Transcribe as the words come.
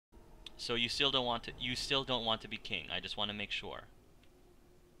So you still don't want to. You still don't want to be king. I just want to make sure.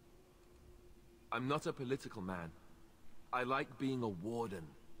 I'm not a political man. I like being a warden.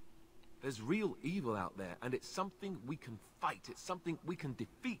 There's real evil out there, and it's something we can fight. It's something we can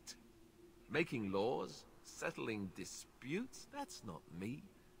defeat. Making laws, settling disputes, that's not me.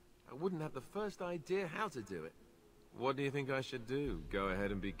 I wouldn't have the first idea how to do it. What do you think I should do? Go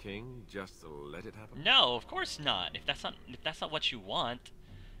ahead and be king, just to let it happen? No, of course not. If that's not what you want.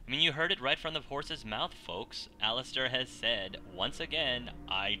 I mean, you heard it right from the horse's mouth, folks. Alistair has said, once again,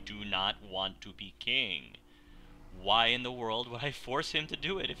 I do not want to be king. Why in the world would I force him to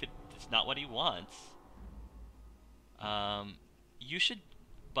do it if it's not what he wants? You should,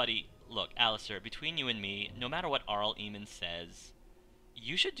 buddy, look, Alistair, between you and me, no matter what Arl Eamon says,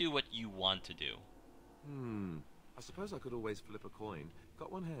 you should do what you want to do. I suppose I could always flip a coin.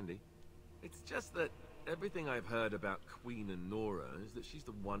 Got one handy. It's just that everything I've heard about Queen Nora is that she's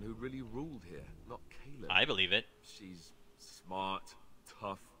the one who really ruled here, not Cailin. I believe it. She's smart,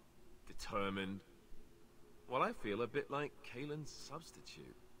 tough, determined. Well, I feel a bit like Cailin's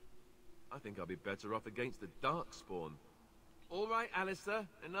substitute. I think I'll be better off against the Darkspawn. All right, Alistair,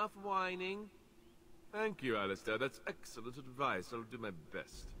 enough whining. Thank you, Alistair. That's excellent advice. I'll do my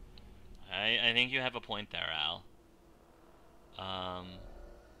best. I think you have a point there, Al.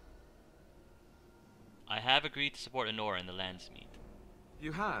 I have agreed to support Honora in the Landsmeet.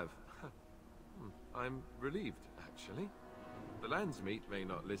 You have? I'm relieved, actually. The Landsmeet may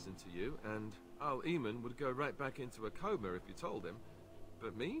not listen to you, and Al Eamon would go right back into a coma if you told him.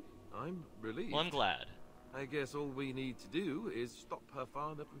 But me? I'm relieved. Well, I'm glad. I guess all we need to do is stop her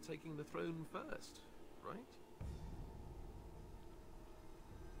father from taking the throne first, right?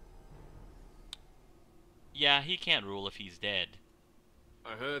 Yeah, he can't rule if he's dead.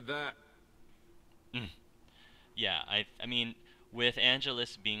 I heard that. Yeah, I mean, with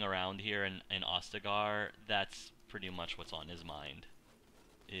Angelus being around here in Ostagar, that's pretty much what's on his mind.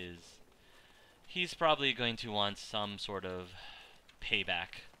 He's probably going to want some sort of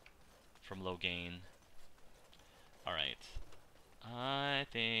payback from Loghain. Alright. I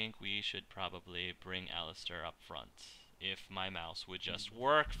think we should probably bring Alistair up front. If my mouse would just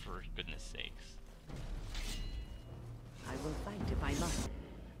work, for goodness sakes. I will fight if I must.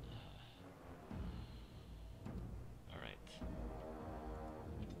 Alright.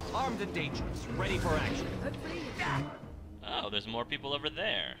 Armed and dangerous, ready for action. Oh, there's more people over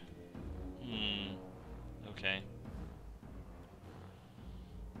there. Okay.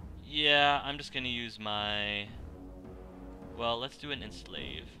 Yeah, I'm just gonna use my... Well, let's do an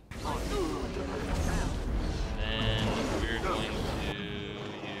enslave. Then we're going to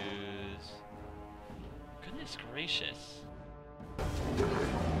use... Goodness gracious.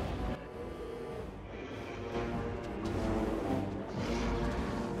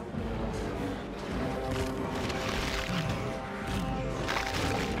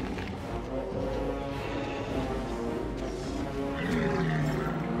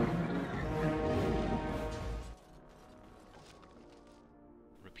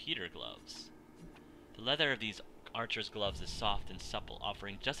 Repeater gloves. The leather of these archer's gloves is soft and supple,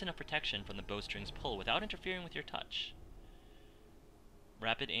 offering just enough protection from the bowstring's pull without interfering with your touch.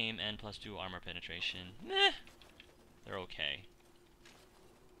 Rapid aim and +2 armor penetration. Meh! They're okay.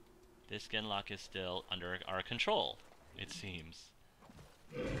 This Genlock is still under our control, it seems.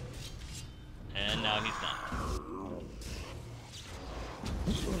 And now he's done.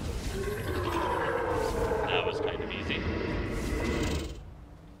 That was kind of easy.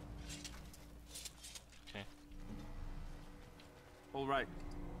 Okay. All right.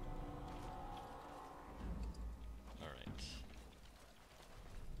 Alright.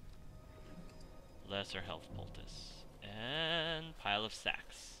 Lesser health poultice. And pile of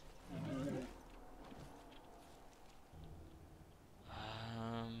sacks.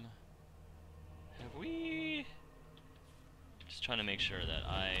 Have we... Just trying to make sure that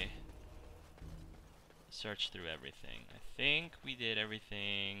I search through everything. I think we did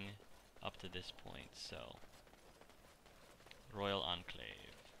everything up to this point, so... Royal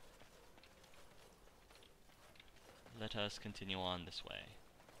Enclave. Let us continue on this way.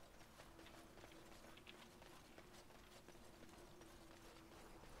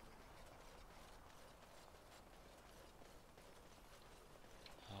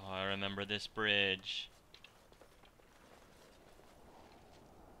 Oh, I remember this bridge.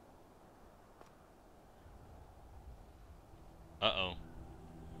 Uh-oh.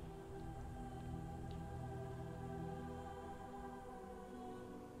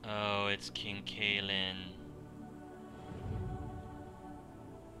 Oh, it's King Cailin.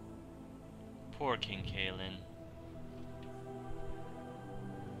 Poor King Cailin.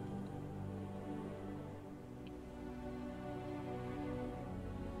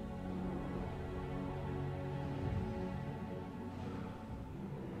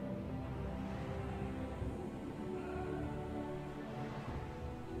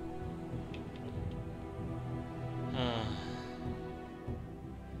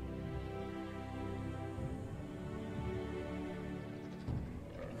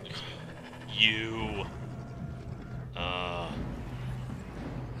 You.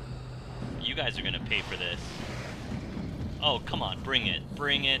 You guys are gonna pay for this. Oh, come on, bring it.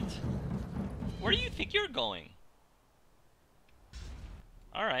 Bring it. Where do you think you're going?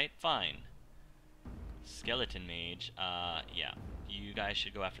 Alright, fine. Skeleton mage. Yeah. You guys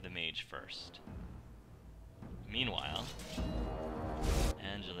should go after the mage first. Meanwhile,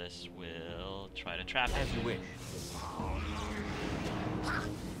 Angelus will try to trap him. As you wish.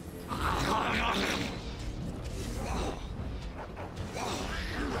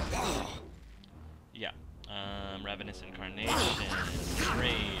 Yeah. Ravenous Incarnation.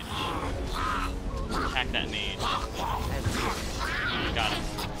 Rage. Attack that mage. Got him.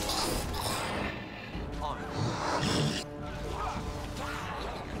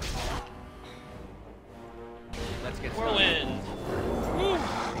 Let's get Whirlwind! Woo!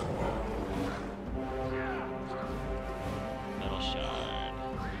 Metal Shard.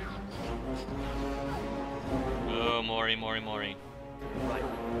 Oh, Mori. Right.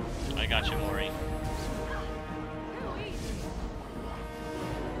 I got you, Mori.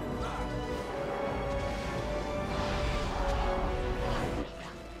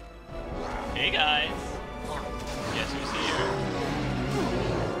 Hey guys! Guess who's here?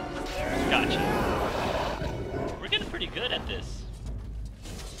 Gotcha. We're getting pretty good at this.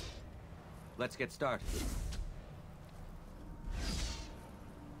 Let's get started.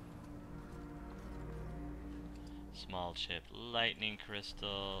 Small chip, lightning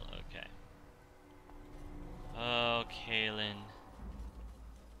crystal, okay. Oh, Cailin.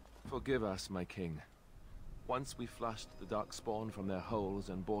 Forgive us, my king. Once we flushed the darkspawn from their holes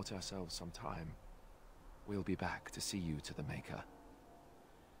and bought ourselves some time, we'll be back to see you to the Maker.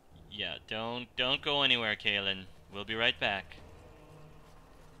 Yeah, don't go anywhere, Cailin. We'll be right back.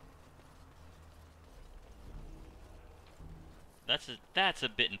 That's a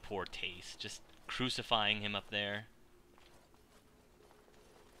bit in poor taste, just crucifying him up there.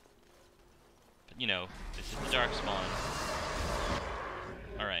 But you know, this is the darkspawn.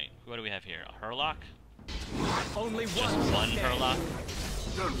 Alright, what do we have here? A Hurlock? Only Just one Hurlock?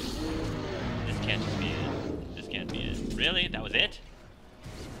 This can't just be it. This can't be it. Really? That was it?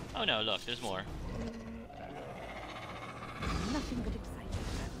 Oh no, look, there's more. Nothing but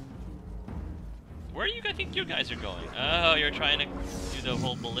excitement. Where do you guys think you guys are going? Oh, you're trying to do the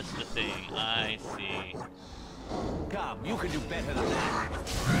whole ballista thing. I see. Come, you can do better than that.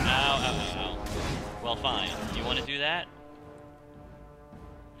 Ow, ow, ow, ow. Well, fine. You want to do that?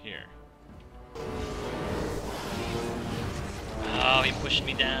 Here. Oh, he pushed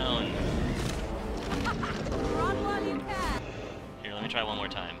me down. Run while you can. Here, let me try one more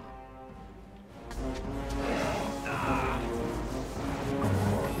time.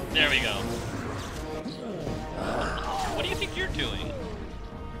 There we go. What do you think you're doing?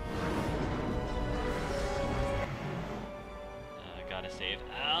 Gotta save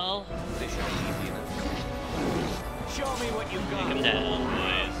Al. This should be easy enough. Show me what you've Take got. him down,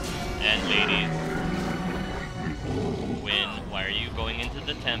 boys and ladies. Win. Why are you going into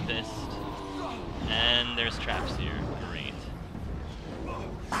the Tempest? And there's traps here. Great.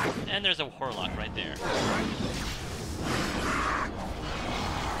 And there's a Horlock right there.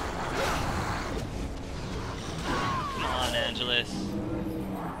 Come on, Angelus.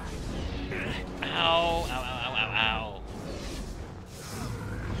 Ow, ow, ow, ow, ow, ow.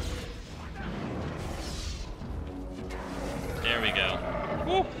 There we go.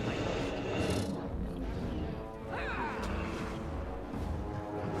 Woo.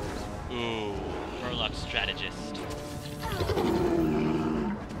 Ooh, Murloc strategist.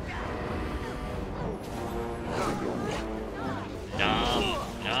 Nom,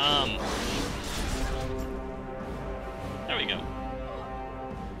 nom. There we go.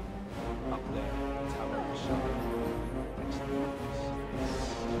 Up there, Tower of Vishal.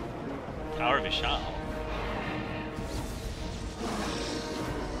 Tower of Vishal.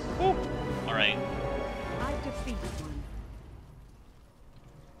 Woo. Alright. I've defeated one.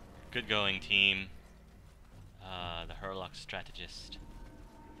 Good going, team. The Hurlock strategist.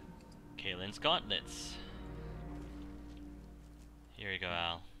 Cailin's gauntlets. Here you go,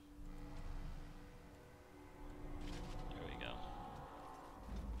 Al. There we go.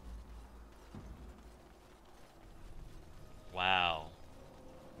 Wow.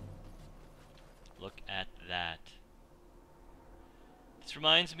 Look at that. This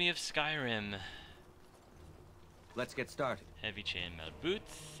reminds me of Skyrim. Let's get started. Heavy chainmail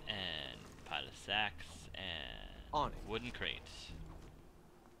boots and pile of sacks and On it. wooden crates.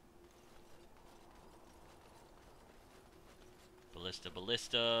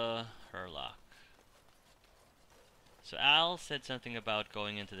 Ballista, Hurlock. So Al said something about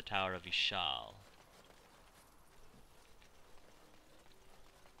going into the Tower of Ishal.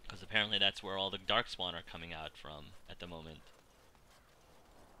 Because apparently that's where all the Darkspawn are coming out from at the moment.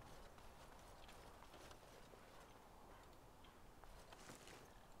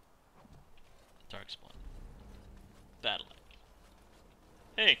 Darkspawn. Battle.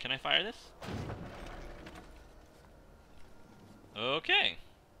 Hey, can I fire this? Okay.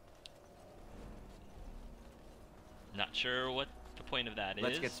 Not sure what the point of that is.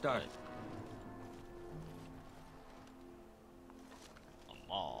 Let's get started. A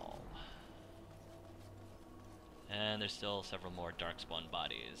mall. And there's still several more Darkspawn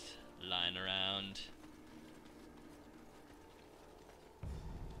bodies lying around.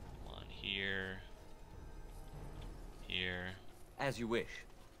 One here. Here. As you wish.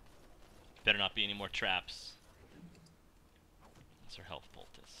 Better not be any more traps. That's our health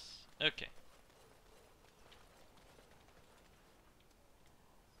poultice. Okay.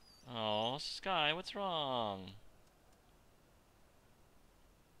 Oh, Sky, what's wrong?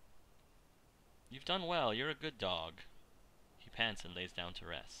 You've done well. You're a good dog. He pants and lays down to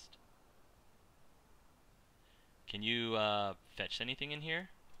rest. Can you fetch anything in here?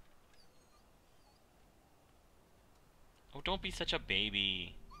 Oh, don't be such a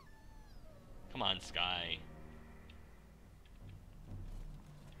baby. Come on, Sky.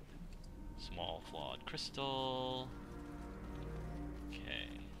 Small flawed crystal. Okay.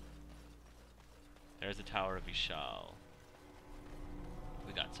 There's the Tower of Ishal.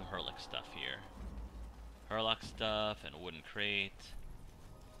 We got some Hurlock stuff here. Hurlock stuff and a wooden crate.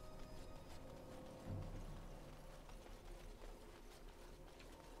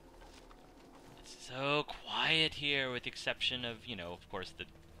 It's so quiet here, with the exception of, you know, of course, the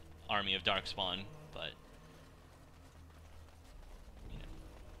army of Darkspawn, but you know,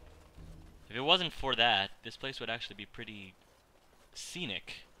 if it wasn't for that, this place would actually be pretty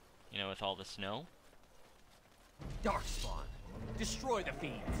scenic, you know, with all the snow. Darkspawn. Destroy the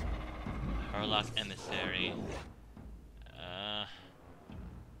fiends. Hurlock emissary.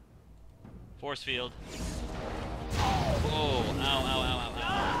 Force field. Oh, ow, ow, ow, ow,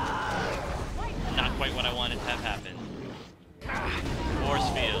 ow. Not quite what I wanted to have happen. Force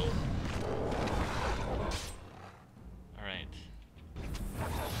field. Alright.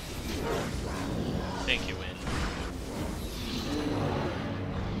 Thank you, Wind.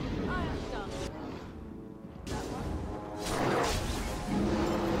 I am done.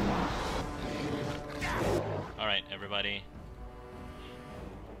 Alright, everybody.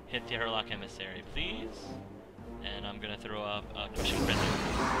 Hit the Hurlock emissary, please. And I'm gonna throw up a cushion prison.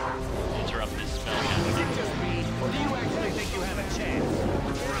 Interrupt this spell Is it just me, or do you actually think you have a chance?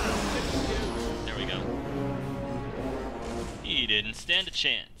 There we go. He didn't stand a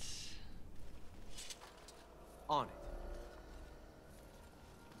chance. On it.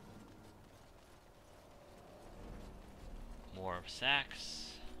 More sacks.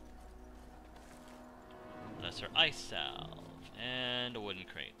 Lesser ice salve. And a wooden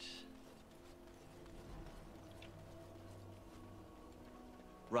crate.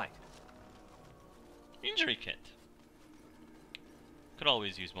 Right. Injury kit. Could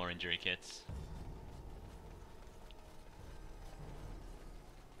always use more injury kits.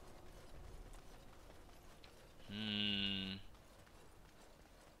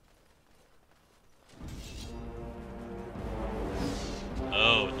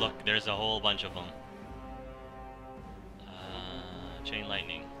 Oh, look, there's a whole bunch of them. Chain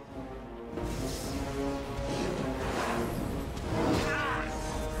lightning.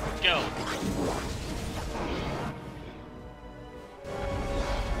 Let's go.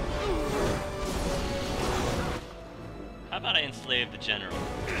 How about I enslave the general?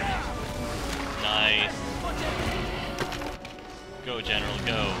 Nice. Go, general,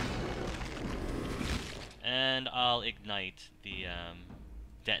 go. And I'll ignite the,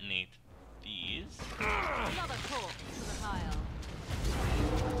 detonate these. Another corpse to the pile.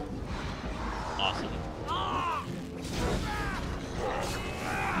 Awesome.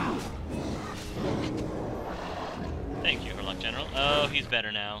 Thank you, Hurlock General. Oh, he's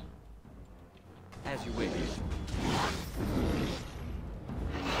better now. As you wish.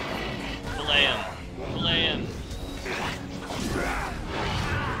 Fillet him. Fillet him.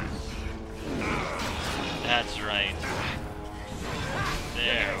 That's right.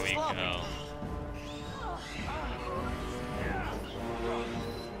 There we go.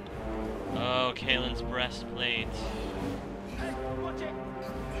 Oh, Cailin's breastplate.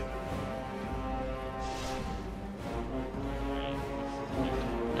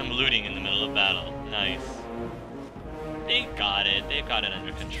 I'm looting in the middle of battle. Nice. They got it. They've got it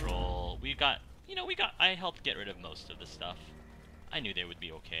under control. We got, you know, I helped get rid of most of the stuff. I knew they would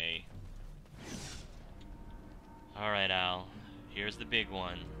be okay. Alright, Al. Here's the big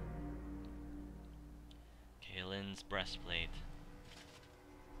one. Cailin's breastplate.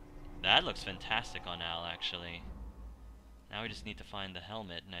 That looks fantastic on Al, actually. Now we just need to find the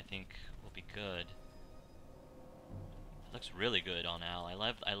helmet, and I think we'll be good. It looks really good on Al.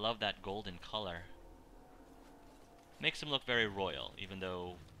 I love that golden color. Makes him look very royal, even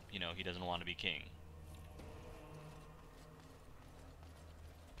though, you know, he doesn't want to be king.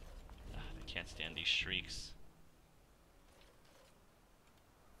 I can't stand these shrieks.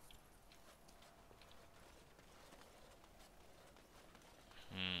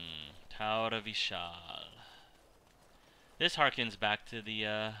 Tower of Ishal. This harkens back to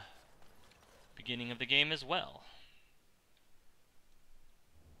the beginning of the game as well.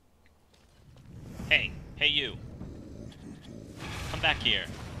 Hey, hey you. Come back here.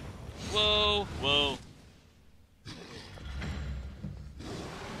 Whoa, whoa.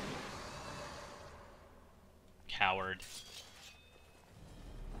 Coward.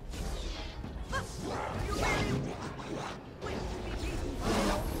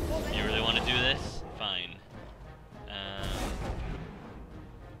 You really want to do this? Fine.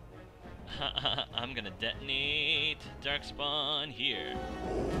 I'm gonna detonate Darkspawn here.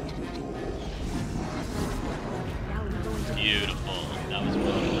 Beautiful. That was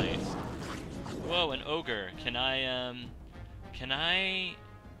really nice. Whoa, an ogre. Can I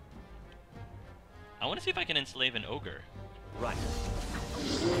want to see if I can enslave an ogre. Right.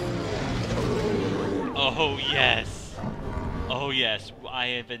 Oh, yes. Oh, yes. I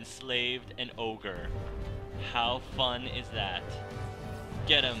have enslaved an ogre. How fun is that?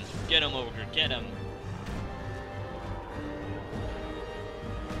 Get him, ogre, get him.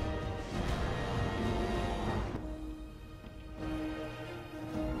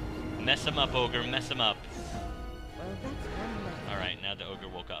 Mess him up, ogre, mess him up. Alright, now the ogre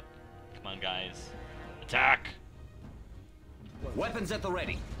woke up. Come on, guys. Attack! Weapons at the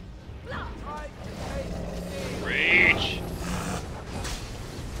ready. Reach!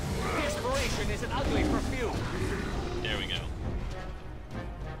 Desperation is an ugly perfume. There we go.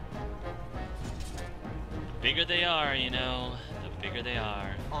 The bigger they are, you know, the bigger they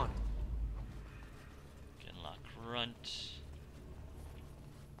are. On. Genlock Grunt.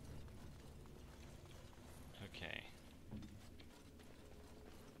 Okay.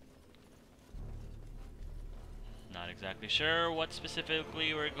 Not exactly sure what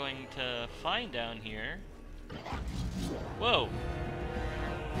specifically we're going to find down here. Whoa!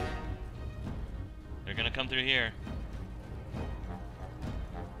 They're gonna come through here.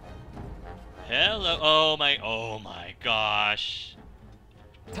 Hello! Oh my gosh!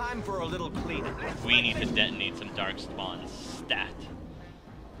 Time for a little cleanup. We need to detonate some Darkspawn stat.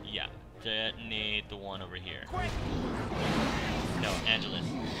 Yeah, detonate the one over here. No, Angelus.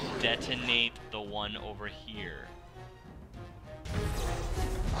 Detonate the one over here.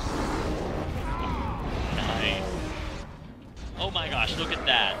 Nice. Oh my gosh, look at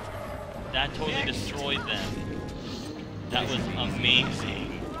that. That totally destroyed them. That was amazing.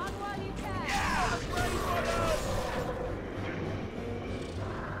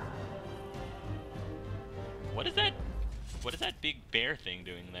 What is that? What is that big bear thing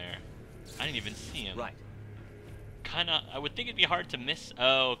doing there? I didn't even see him. Right. Kinda, I would think it'd be hard to miss.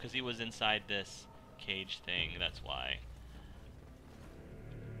 Oh, because he was inside this cage thing, that's why.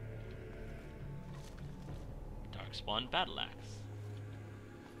 Darkspawn Battle Axe.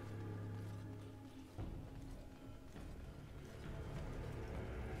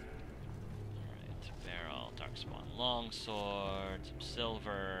 Alright, barrel, Darkspawn Longsword, some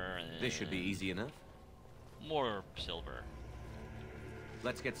silver. This should be easy enough. More silver.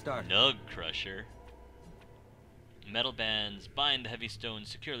 Let's get started. Nug Crusher. Metal bands bind the heavy stones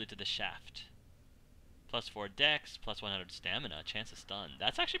securely to the shaft. +4 dex, +100 stamina, chance of stun.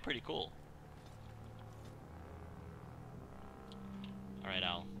 That's actually pretty cool. Alright,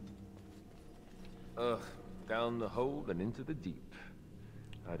 Al. Ugh, down the hole and into the deep.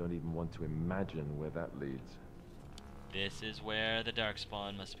 I don't even want to imagine where that leads. This is where the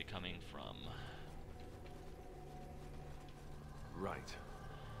Darkspawn must be coming from. Right.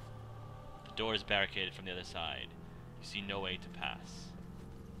 The door is barricaded from the other side. You see no way to pass.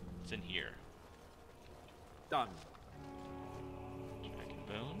 It's in here. Done. Dragon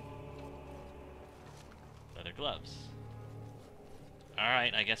bone. Leather gloves.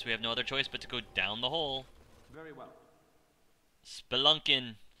 Alright, I guess we have no other choice but to go down the hole. Very well.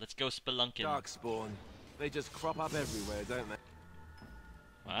 Spelunkin. Let's go spelunkin. Darkspawn. They just crop up everywhere, don't they?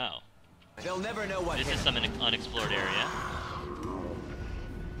 Wow. They'll never know what This hit is some unexplored area.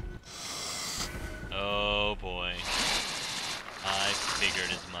 Oh boy. I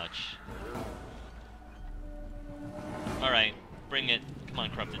figured as much. Alright, bring it. Come on,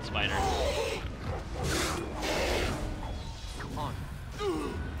 corrupted spider. On.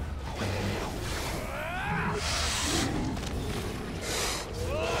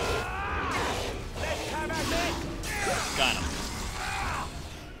 Got him.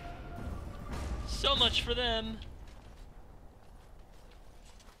 So much for them.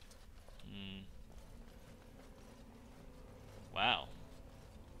 Wow.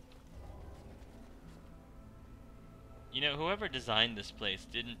 You know, whoever designed this place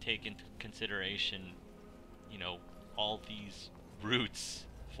didn't take into consideration, you know, all these roots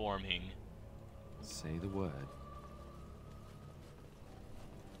forming. Say the word.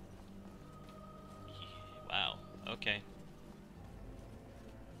 Wow, okay.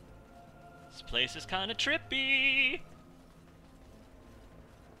 This place is kind of trippy!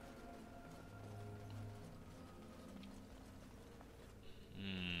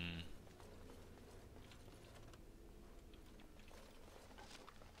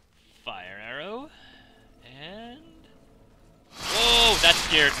 Fire arrow. And... Whoa, that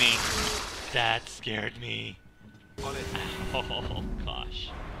scared me. That scared me. On it. Oh, gosh.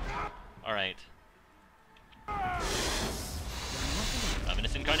 Alright.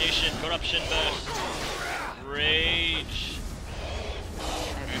 Ravenous Incarnation, Corruption Burst, Rage,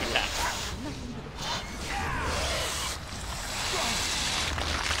 and attack.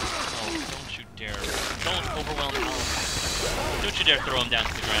 Oh, don't you dare. Don't overwhelm Alan. Don't you dare throw him down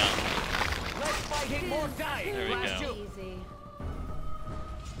to the ground. Let's fight it more dying. There we go. Easy.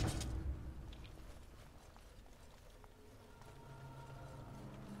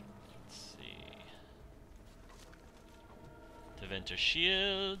 Venter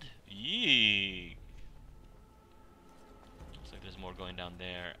shield. Yee. Looks like there's more going down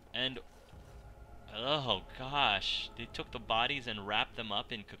there. And oh gosh, they took the bodies and wrapped them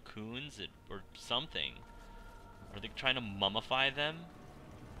up in cocoons or something. Are they trying to mummify them?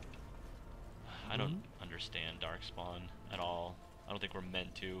 I don't understand Darkspawn at all. I don't think we're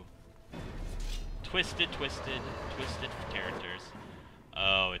meant to. Twisted characters.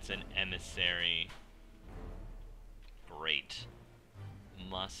 Oh, it's an emissary. Great.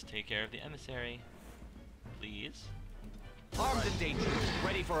 Must take care of the emissary. Please. Armed and dangerous,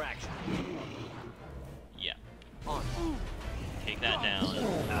 ready for action. Yeah. On. Take that down before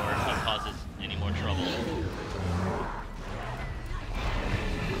it causes any more trouble.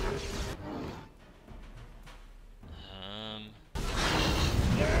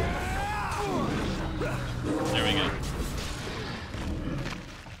 There we go.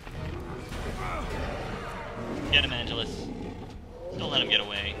 Get him, Angelus. Don't let him get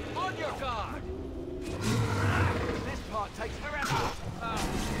away. On your guard. This part takes forever.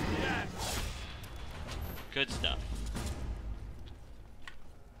 Yes. Good stuff.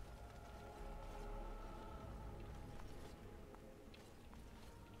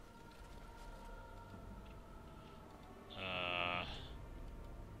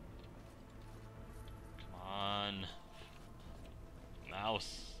 Come on.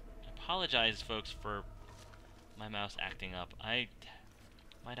 Mouse. I apologize, folks, for my mouse acting up. I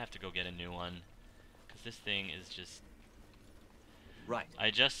might have to go get a new one, because this thing is just... Right. I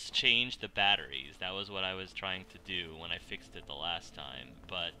just changed the batteries. That was what I was trying to do when I fixed it the last time,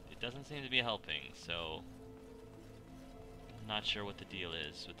 but it doesn't seem to be helping, so... I'm not sure what the deal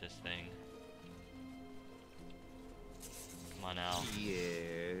is with this thing. Come on, Al.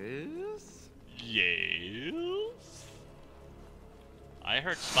 Yes. Yes? I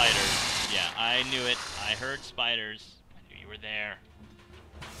heard spiders. Yeah, I knew it. I heard spiders. I knew you were there.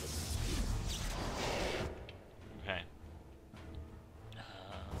 Okay.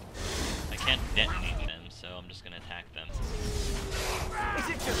 I can't detonate them, so I'm just gonna attack them. Is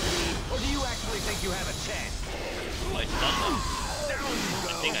it just me, or do you actually think you have a chance? Oh, I stunned them. Down you go.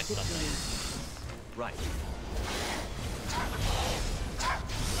 I think I stunned them. Right.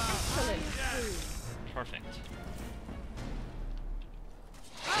 Perfect.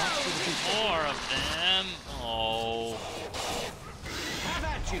 More of them. Oh. Have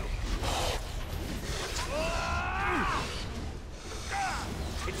at you.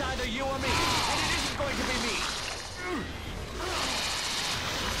 It's either you or me, and it isn't going to be me.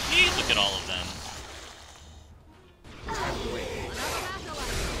 Jeez, look at all of them.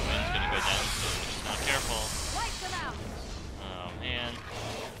 Wind's gonna go down soon. Just not careful. Wipe them out. Oh man.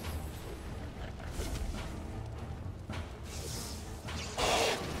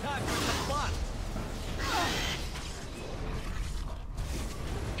 Time for some fun.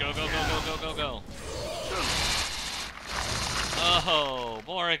 Go, go, go, go, go, go, go. Oh,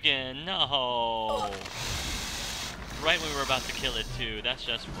 Morgan, no! Right when we were about to kill it too, that's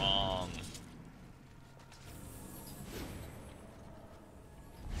just wrong.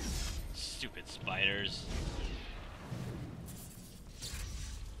 Stupid spiders.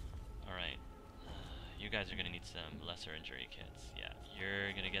 Alright. You guys are gonna need some lesser injury kits. Yeah,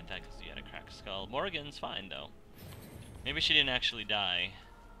 you're gonna get that because you had a cracked skull. Morgan's fine though. Maybe she didn't actually die.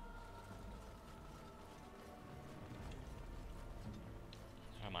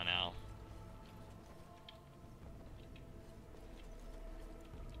 Come on, Al.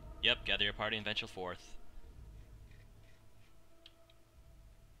 Yep, gather your party and venture forth.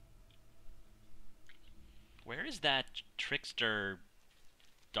 Where is that trickster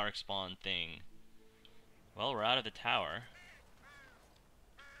darkspawn thing? Well, we're out of the tower.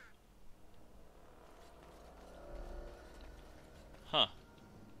 Huh.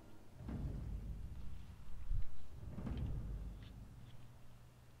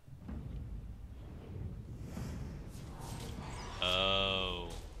 Oh,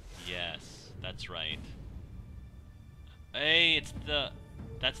 yes, that's right. Hey,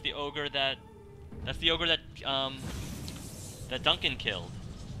 that's the ogre that that Duncan killed.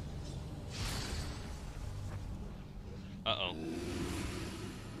 Uh-oh.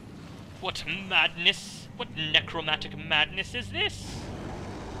 What madness? What necromantic madness is this?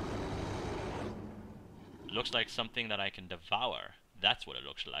 Looks like something that I can devour. That's what it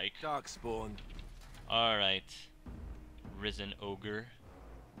looks like. Darkspawn. Alright. Risen ogre.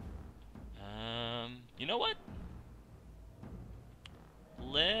 You know what?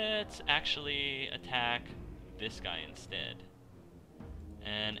 Let's actually attack this guy instead.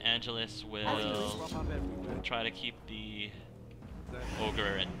 And Angelus will try to keep the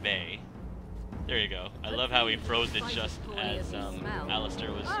ogre at bay. There you go. I love how he froze it just as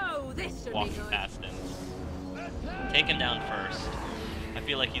Alistair was walking past him. Take him down first. I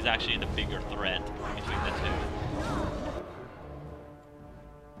feel like he's actually the bigger threat between the two.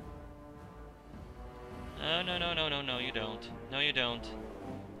 Oh, no, no, no, no, no, you don't. No, you don't.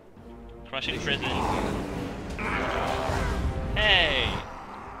 Crushing prison. Hey!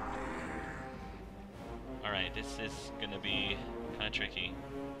 Alright, this is gonna be kind of tricky.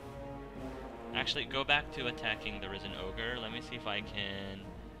 Actually, go back to attacking the Risen Ogre. Let me see if I can...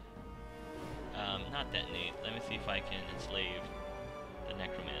 not detonate. Let me see if I can enslave the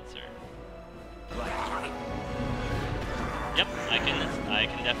Necromancer. Yep, I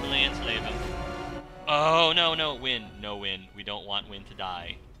can definitely enslave him. Oh, no, no, Win. No, Win. We don't want Win to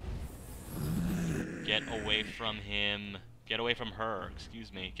die. Get away from him. Get away from her,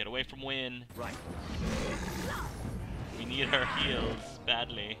 excuse me. Get away from Win. Right. We need her heals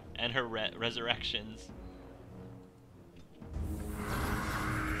badly, and her resurrections.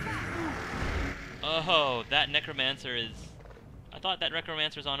 Oh, that Necromancer is... I thought that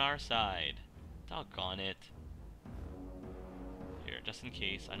Necromancer's on our side. Doggone it. Here, just in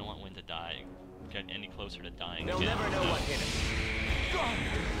case, I don't want Win to die. Get any closer to dying. They'll never know what hit him.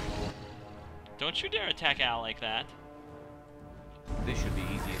 Don't you dare attack Al like that. This should be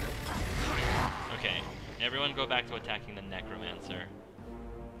easy enough. Okay, everyone go back to attacking the Necromancer.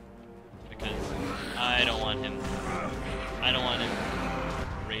 Because I don't want him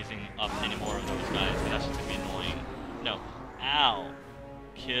raising up any more of those guys, because that's just gonna be annoying. No. Al!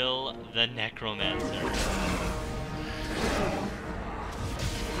 Kill the Necromancer.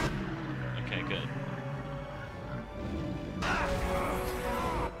 Okay, good.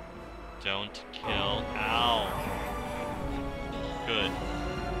 Don't kill Al. Good.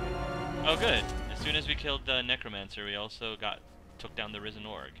 Oh, good. As soon as we killed the Necromancer, we also took down the Risen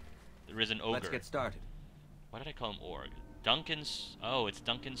Ogre. The Risen Ogre. Let's get started. Why did I call him Org? Duncan's... Oh, it's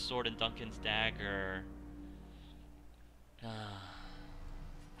Duncan's sword and Duncan's dagger.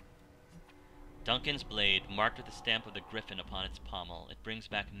 Duncan's blade, marked with the stamp of the griffin upon its pommel. It brings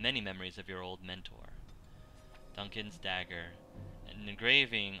back many memories of your old mentor. Duncan's dagger. An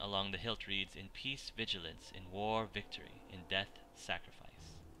engraving along the hilt reads, "In peace, vigilance. In war, victory. In death,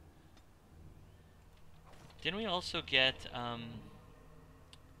 sacrifice." Didn't we also get,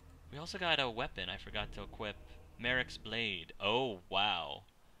 we also got a weapon I forgot to equip. Merrick's Blade. Oh, wow.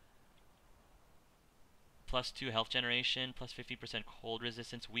 +2 health generation, +50% cold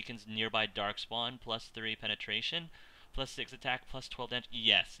resistance, weakens nearby darkspawn, +3 penetration, +6 attack, +12 damage.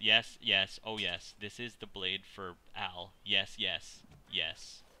 Yes, yes, yes, oh yes. This is the blade for Al. Yes, yes,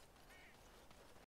 yes.